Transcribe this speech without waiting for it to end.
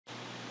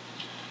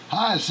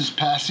Hi, this is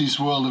Passy's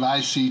World of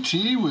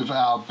ICT with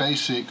our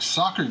basic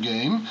soccer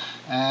game,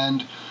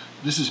 and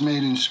this is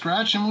made in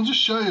Scratch, and we'll just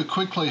show you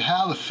quickly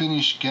how the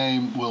finished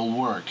game will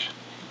work.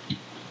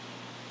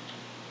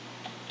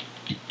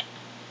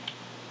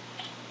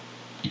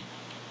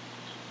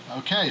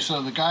 Okay,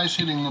 so the guy's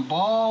hitting the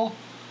ball,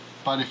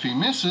 but if he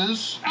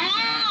misses,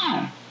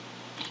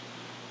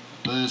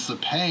 there's the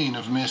pain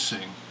of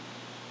missing.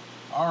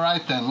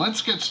 Alright then,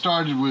 let's get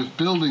started with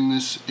building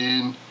this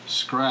in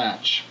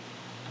Scratch.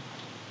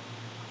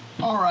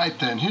 Alright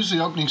then, here's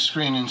the opening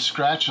screen in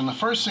Scratch, and the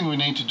first thing we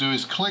need to do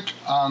is click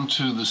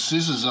onto the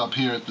scissors up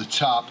here at the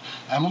top,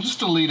 and we'll just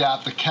delete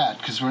out the cat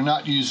because we're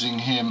not using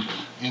him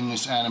in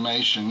this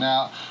animation.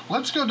 Now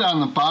let's go down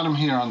the bottom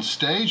here on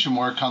stage and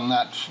work on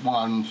that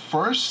one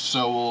first.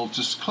 So we'll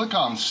just click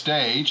on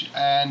stage,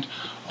 and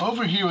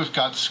over here we've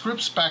got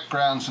scripts,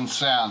 backgrounds and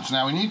sounds.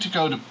 Now we need to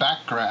go to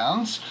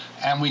backgrounds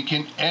and we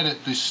can edit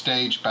this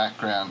stage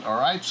background.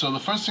 Alright, so the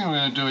first thing we're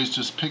going to do is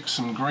just pick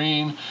some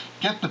green,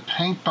 get the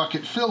paint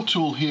bucket fill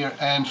tool here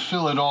and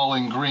fill it all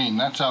in green.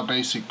 That's our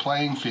basic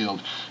playing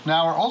field.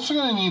 Now we're also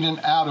going to need an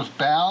out of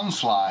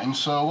bounds line,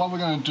 so what we're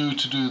going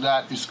to do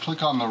that is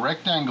click on the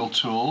rectangle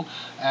tool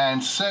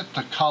and set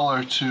the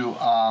color to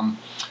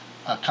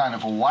a kind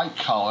of a white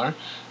color,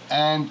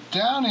 and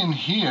down in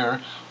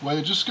here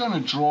we're just going to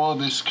draw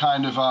this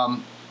kind of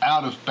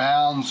out of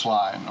bounds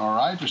line.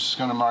 Alright, which is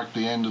going to mark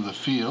the end of the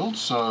field.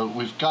 So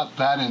we've got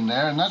that in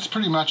there, and that's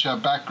pretty much our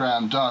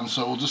background done,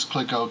 so we'll just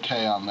click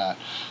OK on that.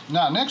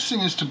 Now next thing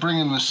is to bring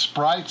in the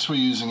sprites we're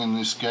using in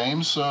this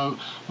game, so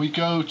we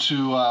go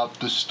to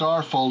the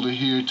star folder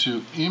here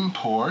to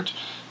import.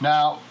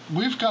 Now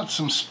we've got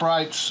some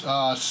sprites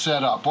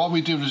set up. What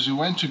we did was we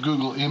went to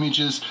Google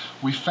Images,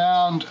 we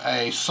found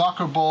a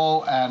soccer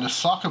ball and a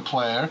soccer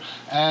player,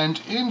 and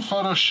in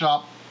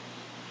Photoshop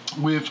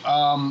we've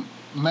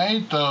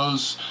made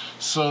those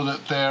so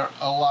that they're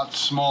a lot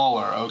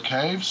smaller.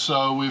 Okay,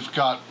 so we've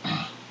got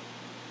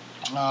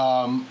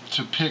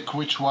to pick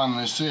which one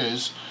this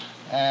is,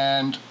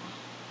 and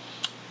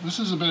this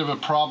is a bit of a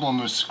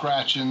problem with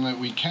Scratch in that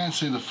we can't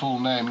see the full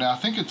name. Now I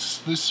think it's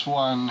this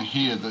one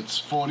here that's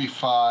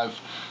 45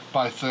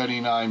 by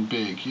 39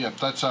 big. Yep,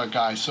 that's our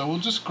guy. So we'll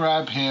just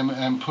grab him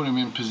and put him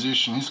in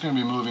position. He's going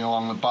to be moving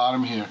along the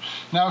bottom here.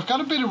 Now I've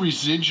got a bit of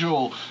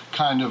residual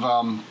kind of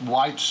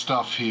white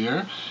stuff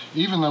here,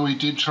 even though we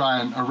did try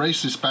and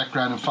erase this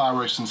background in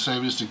Fireworks and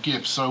save it as a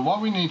GIF. So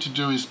what we need to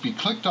do is be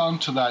clicked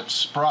onto that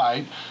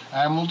sprite,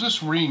 and we'll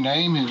just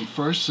rename him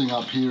first thing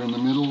up here in the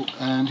middle,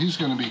 and he's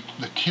going to be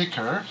the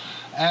kicker.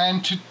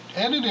 And to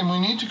edit him we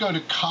need to go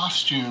to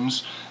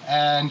costumes,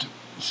 and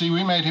see,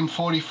 we made him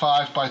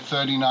 45 by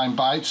 39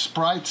 bytes.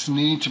 Sprites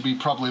need to be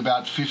probably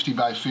about 50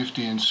 by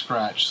 50 in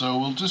Scratch. So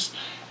we'll just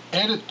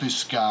edit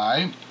this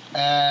guy,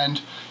 and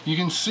you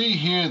can see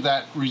here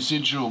that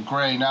residual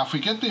gray. Now if we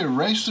get the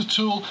eraser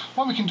tool,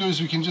 what we can do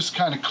is we can just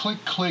kind of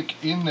click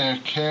in there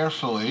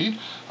carefully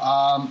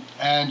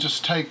and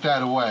just take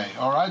that away.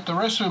 Alright, the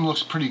rest of him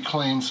looks pretty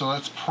clean, so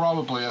that's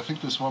probably, I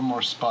think there's one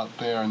more spot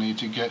there I need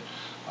to get.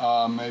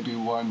 Maybe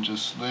one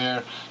just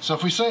there. So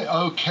if we say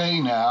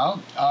OK now,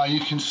 you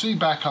can see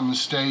back on the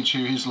stage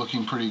here he's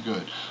looking pretty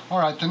good.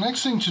 Alright, the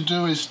next thing to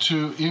do is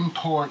to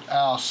import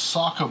our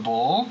soccer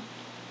ball.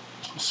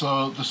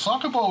 So the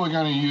soccer ball we're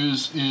going to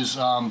use is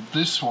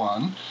this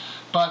one,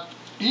 but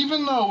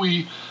even though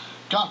we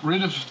got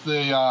rid of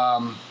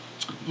the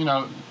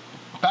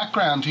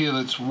background here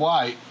that's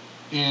white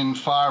in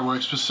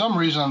Fireworks, for some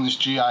reason on this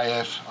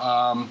GIF,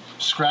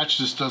 Scratch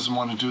just doesn't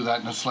want to do that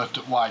and it's left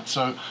it white.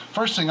 So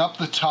first thing up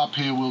the top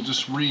here, we'll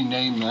just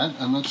rename that,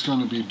 and that's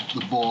going to be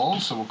the ball,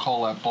 so we'll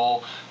call that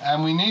ball.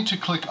 And we need to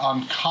click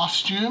on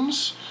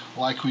costumes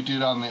like we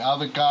did on the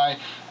other guy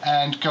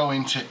and go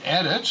into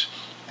edit.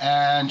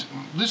 And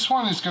this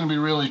one is going to be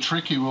really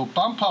tricky. We'll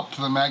bump up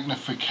the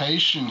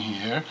magnification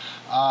here,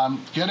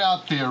 get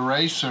out the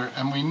eraser,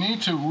 and we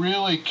need to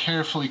really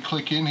carefully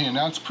click in here.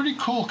 Now it's pretty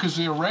cool because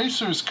the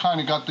eraser has kind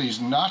of got these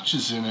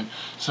notches in it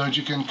so that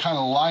you can kind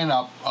of line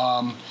up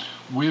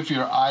with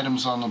your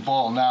items on the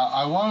ball. Now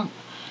I won't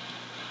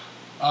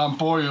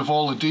bore you with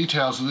all the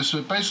details of this,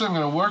 but basically I'm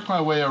going to work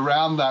my way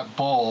around that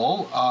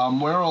ball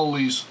where all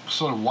these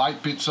sort of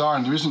white bits are,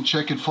 and there isn't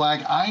checkered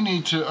flag. I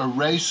need to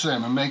erase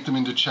them and make them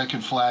into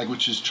checkered flag,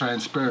 which is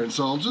transparent.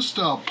 So I'll just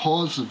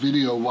pause the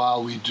video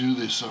while we do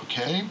this,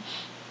 okay?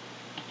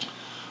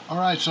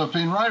 Alright, so I've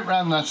been right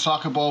around that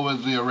soccer ball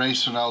with the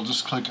eraser, and I'll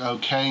just click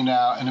OK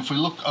now, and if we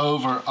look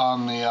over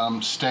on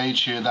the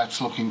stage here, that's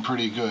looking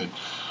pretty good.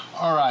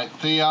 Alright,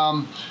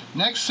 the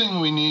next thing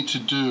we need to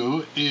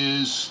do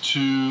is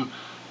to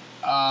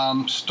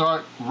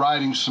start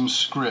writing some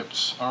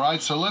scripts.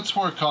 Alright, so let's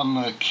work on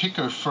the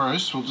kicker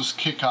first. We'll just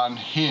click on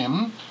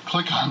him,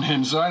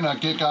 sorry,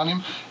 not kick on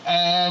him.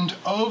 And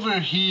over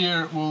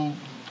here we'll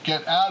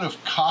get out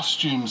of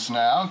costumes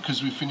now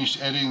because we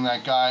finished editing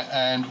that guy,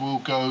 and we'll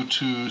go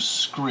to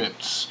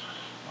scripts.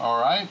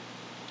 Alright.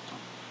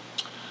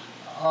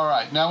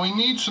 Alright, now we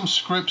need some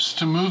scripts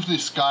to move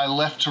this guy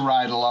left to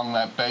right along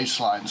that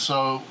baseline.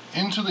 So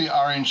into the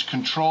orange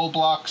control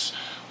blocks,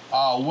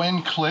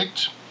 when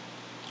clicked,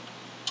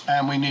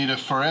 and we need a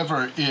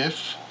forever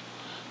if,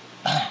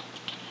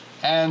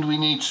 and we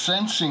need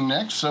sensing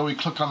next, so we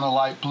click on the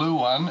light blue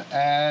one,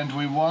 and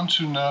we want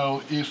to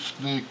know if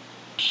the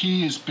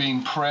key is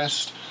being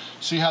pressed.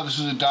 See how this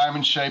is a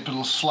diamond shape,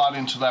 it'll slot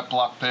into that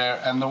block there,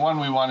 and the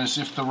one we want is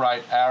if the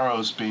right arrow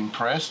is being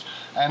pressed.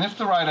 And if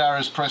the right arrow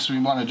is pressed, we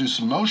want to do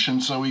some motion,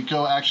 so we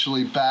go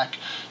actually back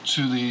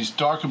to these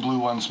darker blue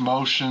ones,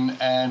 motion,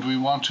 and we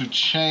want to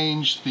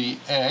change the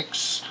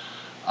X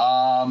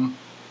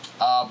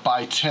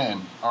by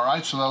 10. All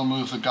right, so that'll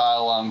move the guy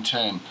along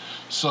 10.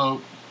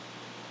 So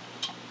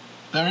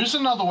there is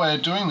another way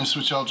of doing this,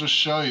 which I'll just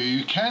show you.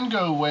 You can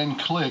go when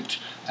clicked,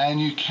 and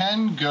you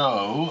can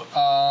go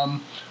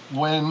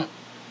when,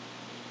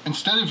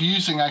 instead of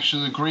using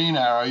actually the green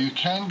arrow, you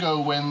can go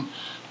when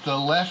the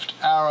left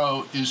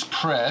arrow is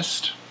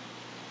pressed,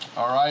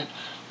 all right,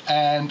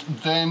 and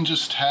then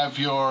just have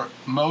your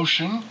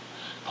motion,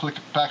 click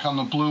back on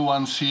the blue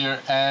ones here,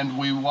 and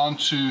we want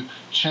to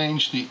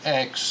change the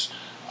X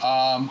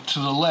to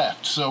the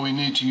left, so we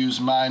need to use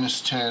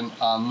 -10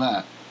 on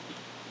that.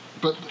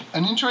 But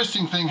an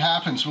interesting thing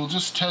happens. We'll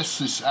just test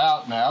this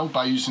out now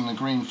by using the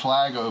green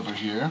flag over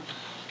here.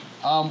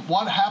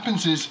 What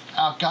happens is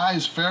our guy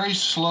is very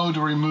slow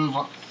to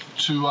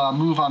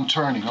move on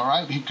turning, all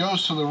right? He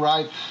goes to the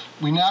right.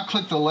 We now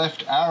click the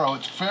left arrow.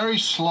 It's very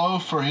slow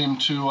for him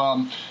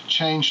to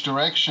change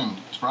direction,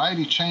 right?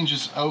 He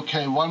changes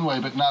okay one way,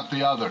 but not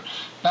the other.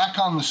 Back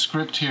on the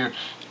script here,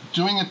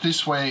 doing it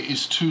this way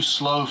is too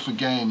slow for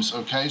games,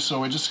 okay? So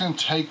we're just going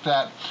to take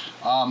that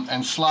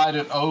and slide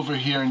it over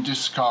here and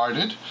discard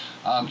it.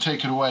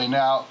 Take it away.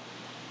 Now,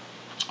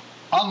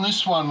 on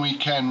this one, we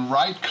can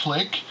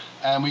right-click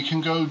and we can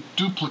go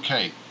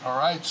duplicate, all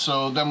right?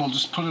 So then we'll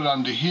just put it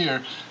under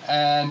here,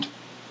 and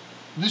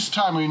this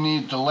time we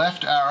need the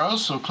left arrow,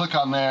 so click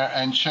on there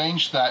and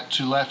change that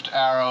to left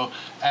arrow,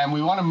 and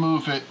we want to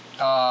move it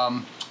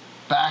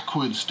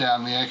backwards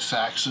down the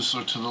x-axis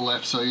or to the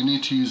left, so you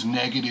need to use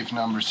negative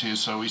numbers here.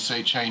 So we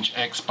say change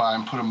x by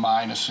and put a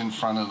minus in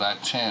front of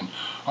that 10.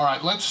 All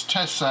right, let's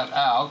test that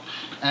out,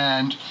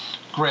 and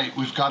great,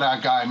 we've got our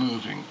guy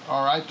moving.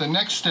 All right, the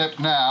next step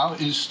now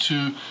is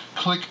to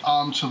click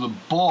onto the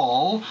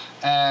ball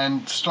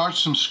and start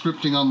some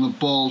scripting on the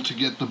ball to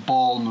get the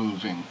ball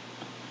moving.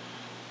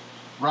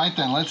 Right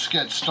then, let's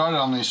get started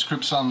on these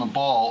scripts on the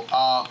ball.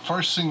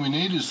 First thing we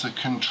need is the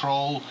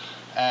control,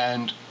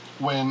 and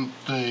when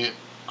the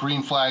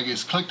green flag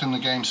is clicked and the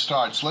game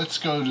starts, let's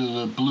go to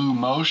the blue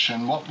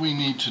motion. What we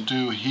need to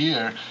do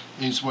here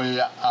is we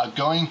are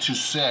going to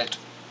set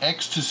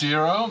X to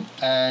 0,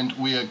 and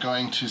we are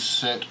going to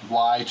set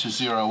Y to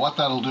 0. What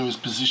that'll do is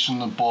position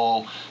the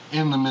ball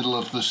in the middle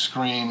of the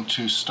screen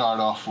to start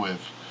off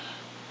with.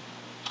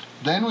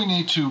 Then we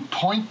need to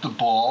point the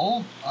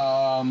ball.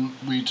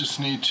 We just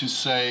need to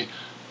say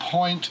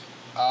point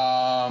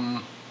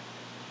that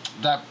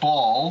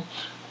ball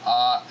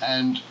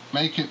and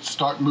make it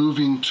start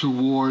moving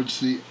towards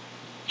the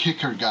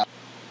kicker guy.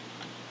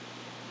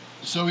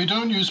 So we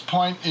don't use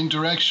point in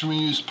direction, we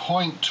use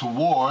point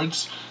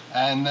towards,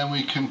 and then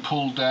we can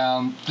pull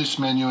down this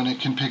menu and it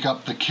can pick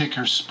up the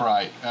kicker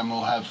sprite, and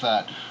we'll have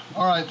that.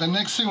 All right, the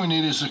next thing we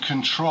need is a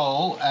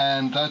control,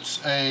 and that's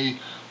a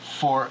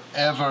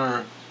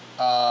forever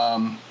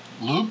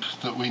loop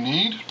that we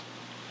need.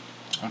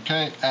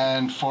 Okay,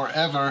 and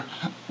forever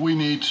we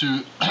need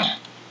to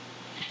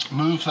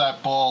move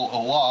that ball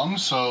along,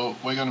 so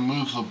we're going to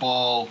move the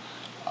ball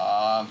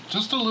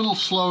just a little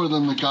slower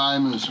than the guy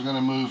moves. We're going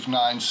to move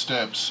 9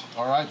 steps.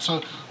 All right,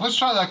 so let's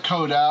try that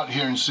code out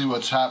here and see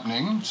what's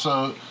happening.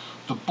 So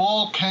the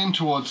ball came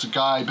towards the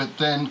guy, but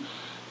then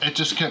it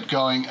just kept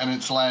going and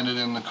it's landed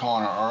in the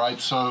corner. All right,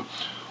 so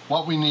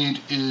what we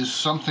need is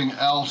something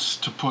else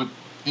to put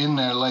in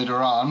there later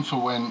on for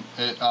when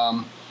it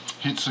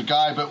hits the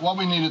guy, but what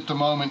we need at the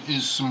moment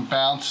is some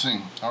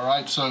bouncing. All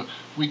right, so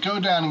we go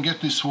down and get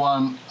this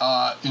one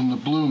in the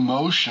blue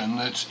motion,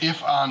 that's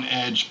if on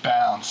edge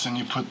bounce, and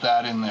you put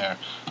that in there.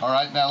 All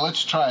right, now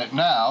let's try it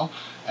now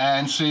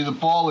and see the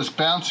ball is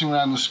bouncing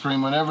around the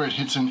screen. Whenever it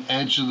hits an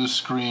edge of the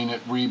screen,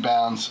 it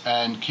rebounds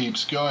and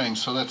keeps going.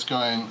 So that's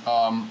going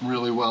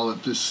really well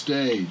at this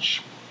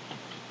stage.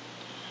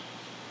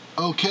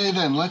 Okay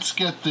then, let's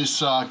get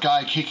this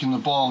guy kicking the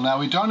ball. Now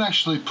we don't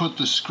actually put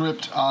the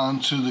script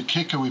onto the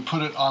kicker, we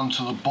put it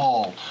onto the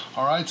ball.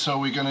 Alright, so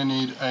we're going to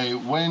need a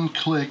when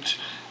clicked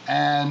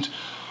and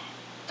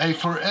a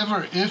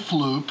forever if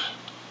loop.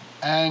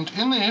 And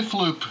in the if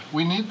loop,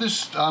 we need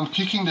this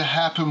kicking to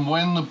happen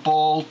when the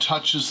ball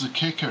touches the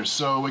kicker.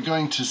 So we're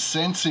going to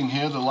sensing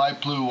here, the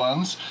light blue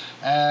ones,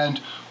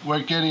 and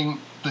we're getting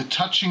the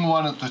touching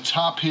one at the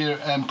top here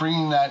and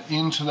bringing that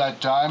into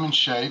that diamond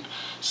shape.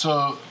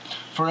 So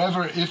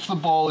forever, if the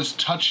ball is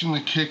touching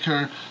the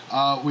kicker,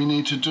 we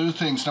need to do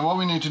things. Now what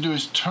we need to do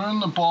is turn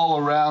the ball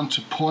around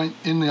to point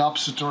in the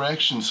opposite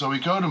direction. So we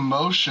go to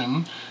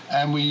motion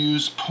and we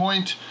use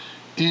point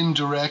in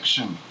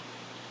direction.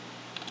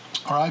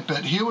 All right,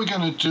 but here we're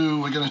going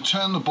to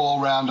turn the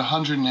ball around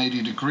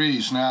 180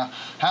 degrees. Now,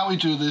 how we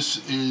do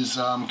this is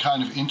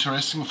kind of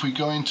interesting. If we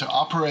go into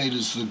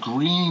operators, the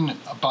green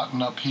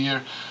button up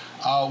here,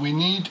 we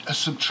need a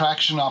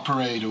subtraction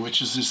operator,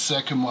 which is this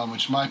second one,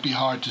 which might be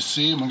hard to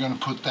see, and we're going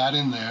to put that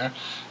in there.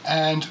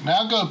 And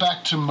now go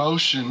back to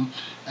motion,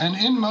 and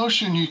in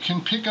motion you can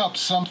pick up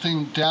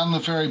something down the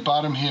very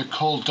bottom here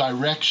called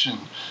direction.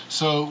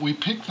 So we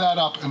pick that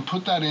up and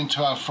put that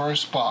into our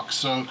first box.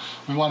 So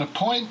we want to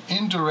point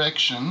in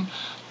direction,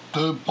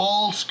 the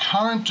ball's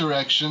current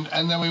direction,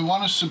 and then we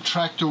want to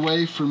subtract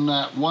away from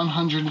that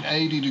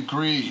 180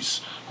 degrees.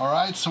 All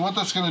right, so what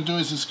that's going to do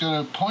is it's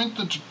going to point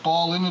the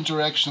ball in a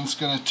direction. It's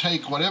going to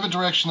take whatever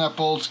direction that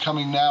ball's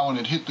coming now when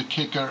it hit the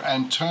kicker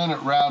and turn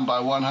it round by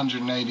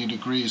 180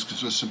 degrees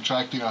because we're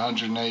subtracting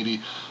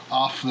 180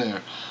 off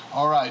there.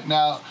 All right,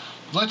 now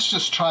let's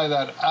just try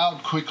that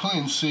out quickly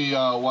and see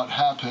what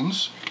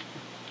happens.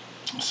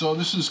 So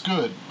this is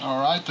good.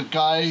 All right, the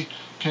guy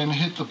can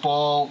hit the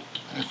ball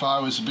if I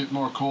was a bit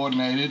more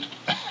coordinated,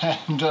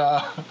 and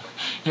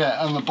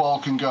yeah, and the ball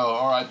can go.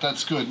 All right,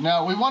 that's good.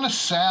 Now we want a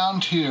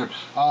sound here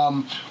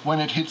when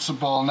it hits the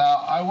ball.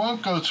 Now I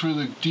won't go through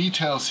the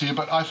details here,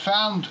 but I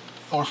found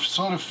or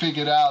sort of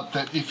figured out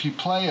that if you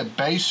play a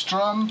bass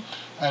drum,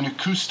 an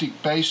acoustic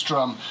bass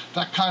drum,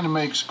 that kind of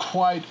makes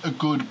quite a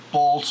good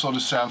ball sort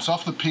of sound. So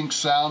off the Pink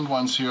Sound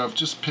ones here, I've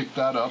just picked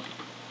that up,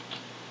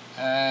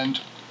 and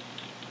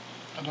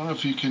I don't know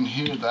if you can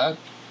hear that.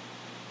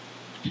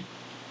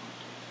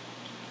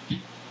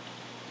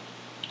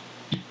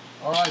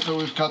 All right, so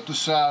we've got the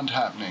sound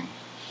happening.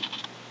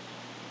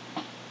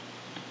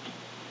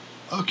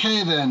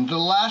 Okay then, the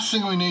last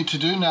thing we need to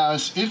do now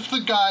is if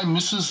the guy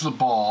misses the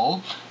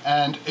ball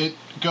and it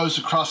goes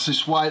across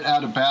this white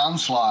out of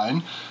bounds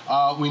line,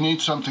 we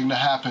need something to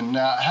happen.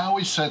 Now, how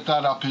we set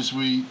that up is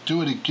we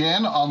do it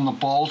again on the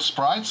ball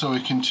sprite. So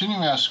we're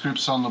continuing our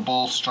scripts on the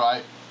ball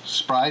sprite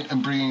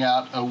and bringing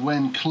out a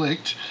when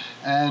clicked,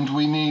 and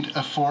we need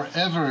a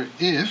forever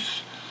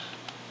if.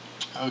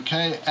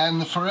 Okay, and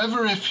the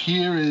forever if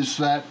here is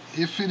that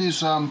if it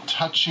is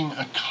touching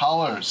a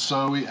color.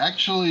 So we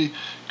actually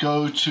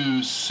go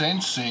to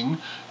sensing,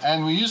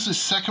 and we use the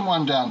second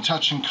one down,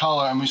 touching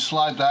color, and we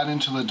slide that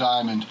into the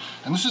diamond.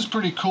 And this is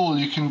pretty cool.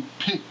 You can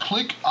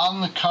click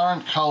on the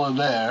current color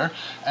there,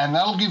 and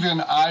that'll give you an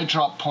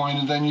eyedrop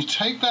pointer. Then you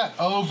take that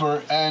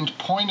over and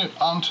point it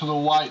onto the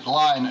white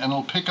line, and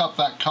it'll pick up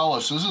that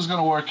color. So this is going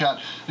to work out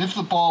if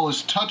the ball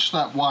has touched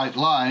that white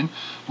line.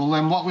 Well,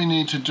 then what we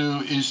need to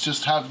do is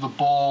just have the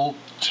ball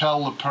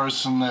tell the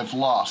person they've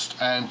lost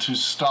and to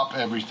stop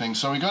everything.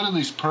 So we go to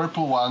these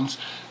purple ones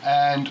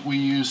and we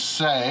use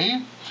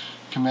say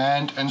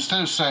command. And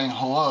instead of saying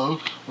hello,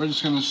 we're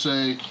just going to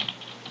say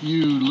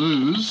you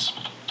lose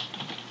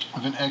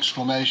with an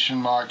exclamation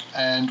mark,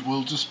 and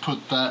we'll just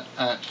put that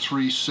at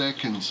 3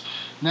 seconds.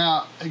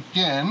 Now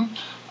again,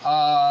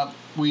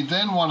 we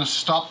then want to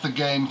stop the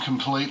game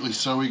completely.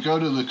 So we go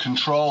to the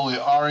control,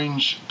 the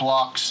orange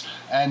blocks,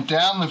 and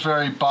down the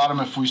very bottom,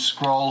 if we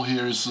scroll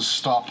here, is the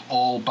stop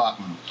all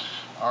button.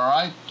 All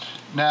right.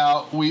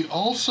 Now we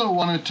also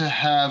wanted to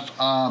have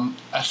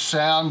a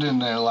sound in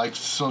there, like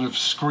sort of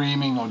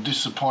screaming or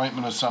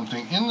disappointment or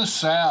something. In the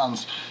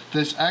sounds,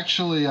 there's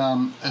actually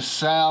a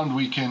sound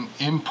we can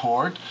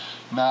import.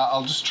 Now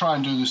I'll just try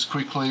and do this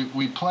quickly.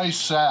 We play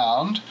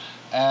sound,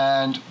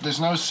 and there's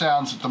no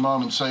sounds at the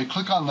moment, so you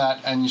click on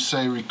that and you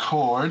say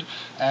record,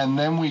 and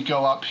then we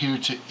go up here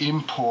to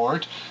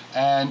import.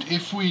 And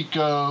if we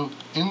go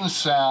in the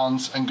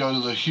sounds and go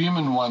to the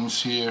human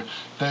ones here,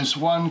 there's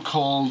one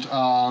called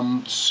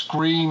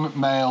Scream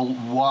Mail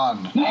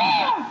 1.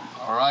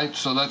 All right,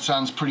 so that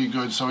sounds pretty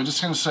good. So we're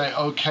just going to say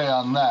okay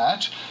on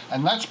that,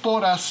 and that's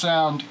brought our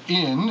sound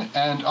in,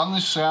 and on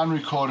this sound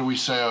recorder we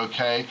say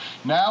okay.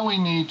 Now we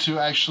need to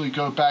actually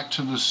go back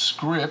to the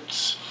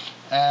scripts,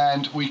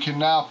 and we can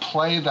now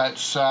play that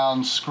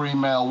sound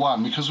Scream Mail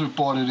 1. Because we've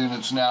brought it in,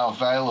 it's now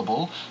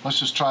available. Let's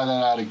just try that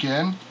out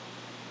again.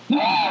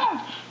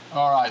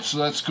 All right, so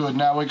that's good.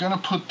 Now we're going to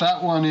put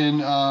that one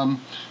in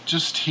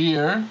just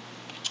here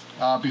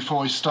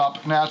before we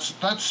stop. Now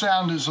that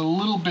sound is a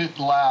little bit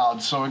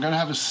loud, so we're going to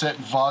have a set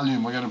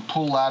volume. We're going to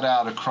pull that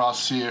out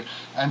across here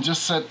and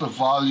just set the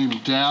volume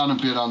down a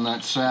bit on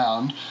that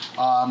sound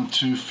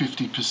to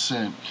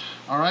 50%.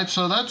 All right,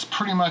 so that's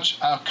pretty much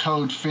our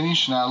code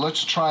finished. Now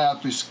let's try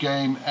out this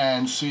game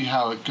and see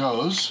how it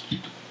goes.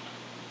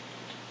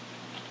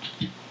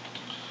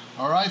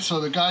 All right, so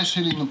the guy's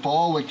hitting the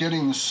ball. We're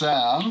getting the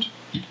sound.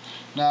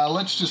 Now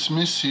let's just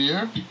miss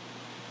here.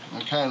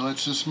 Okay,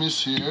 let's just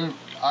miss here.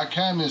 I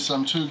can miss,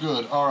 I'm too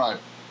good. All right.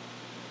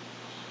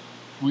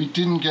 We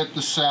didn't get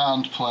the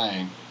sound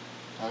playing.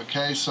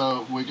 Okay,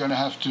 so we're going to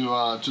have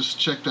to just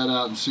check that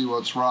out and see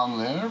what's wrong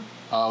there.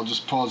 I'll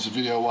just pause the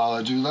video while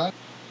I do that.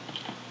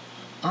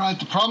 All right,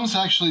 the problem's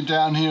actually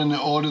down here in the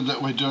order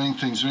that we're doing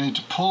things. We need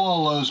to pull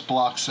all those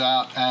blocks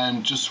out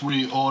and just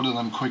reorder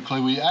them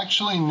quickly. We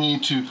actually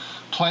need to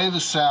play the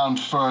sound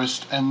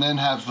first and then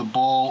have the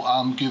ball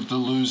give the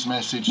lose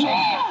message. So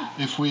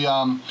if we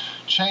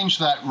change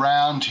that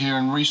round here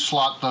and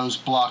reslot those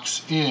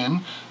blocks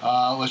in,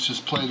 let's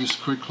just play this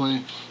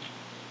quickly.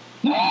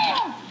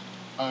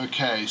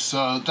 Okay,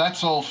 so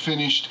that's all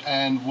finished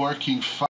and working fine.